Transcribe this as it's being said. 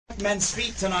men's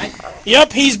feet tonight.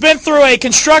 Yep, he's been through a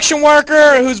construction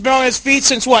worker who's been on his feet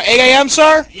since, what, 8 a.m.,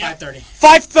 sir? Yeah. 5:30.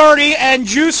 5:30, and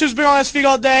Juice, who's been on his feet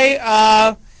all day.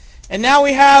 And now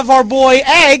we have our boy,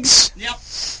 Eggs. Yep.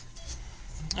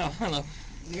 Oh, hello.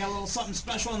 You got a little something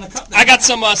special in the cup there. I got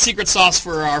some secret sauce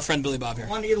for our friend Billy Bob here.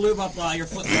 Why don't you lube up your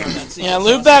foot there with that secret Yeah,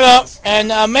 lube sauce? that up. And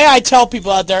may I tell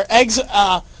people out there, Eggs,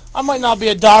 I might not be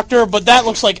a doctor, but that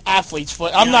looks like athlete's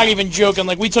foot. I'm not even joking.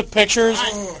 Like, we took pictures.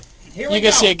 Right. Here we You can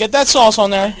go. see it. Get that sauce on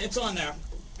there. It's on there.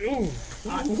 Ooh.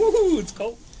 Ooh, it's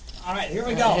cold. All right, here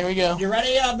we go. Here we go. You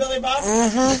ready, Billy Bob?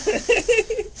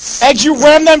 Mm-hmm. Eggs, you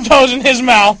ram them toes in his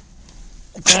mouth.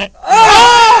 Okay.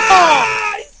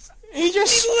 Ah! He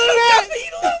just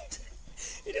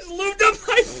He just lubed up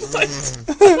my foot.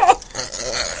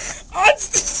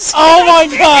 Oh my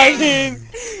god, dude.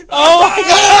 Oh my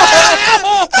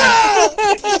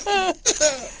god.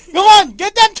 Come on,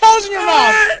 get them toes in your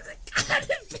mouth.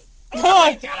 Come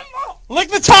on. Lick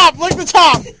the top, lick the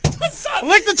top.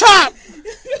 Lick the top.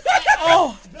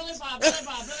 Oh. Billy Bob, wait.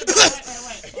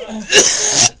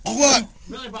 What?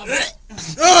 Billy Bob,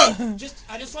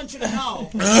 I just want you to know,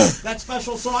 that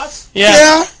special sauce,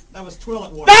 Yeah. that was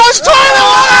toilet water. That was toilet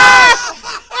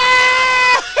water!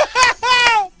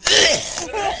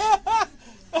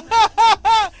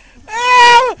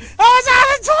 I was on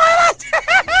the toilet!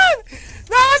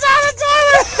 That was on the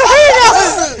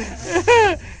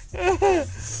toilet!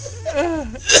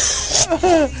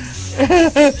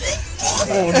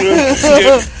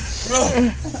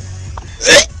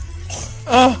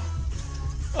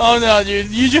 Oh no, dude!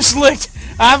 You just licked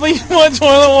athlete one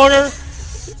toilet water.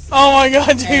 Oh my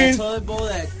god, dude! And a toilet bowl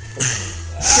that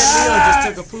Leo just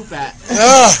took a poop at.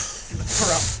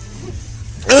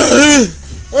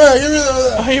 Alright, give me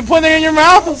that. Are you putting it in your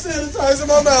mouth? Sanitize in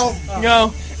my mouth.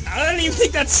 Go. I don't even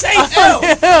think that's safe. Ew.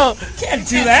 Can't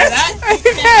do that. Can't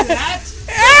do that.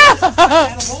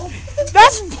 Edible?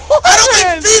 That's I don't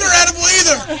poison! think feet are edible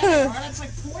either. That's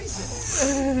like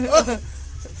poison.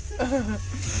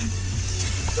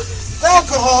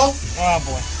 Alcohol. Oh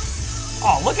boy.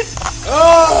 Oh, look at.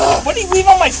 Oh. What did he leave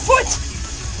on my foot?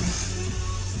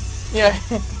 Yeah,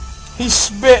 he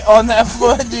spit on that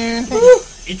foot, dude.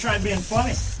 He tried being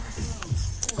funny.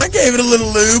 I gave it a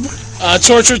little lube.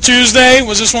 Torture Tuesday,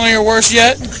 was this one of your worst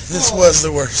yet? This was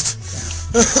the worst.